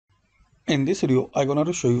In this video, I'm going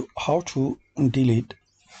to show you how to delete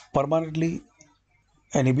permanently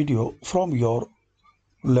any video from your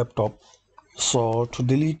laptop. So to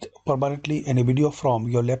delete permanently any video from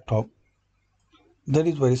your laptop, there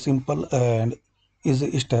is very simple and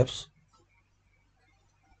easy steps.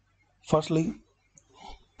 Firstly,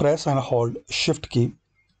 press and hold Shift key,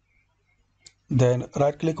 then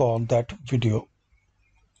right click on that video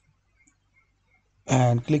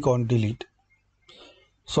and click on delete.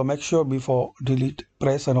 So make sure before delete,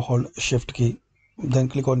 press and hold Shift key, then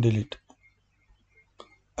click on delete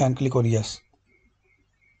and click on yes.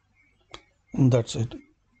 That's it.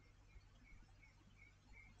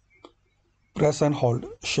 Press and hold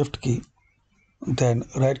Shift key, then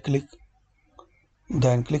right click,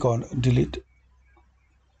 then click on delete.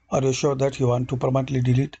 Are you sure that you want to permanently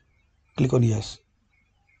delete? Click on yes.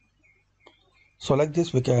 So like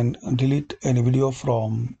this we can delete any video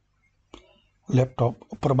from laptop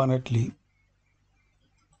permanently.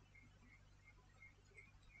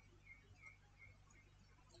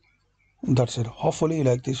 That's it. Hopefully you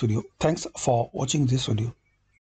like this video. Thanks for watching this video.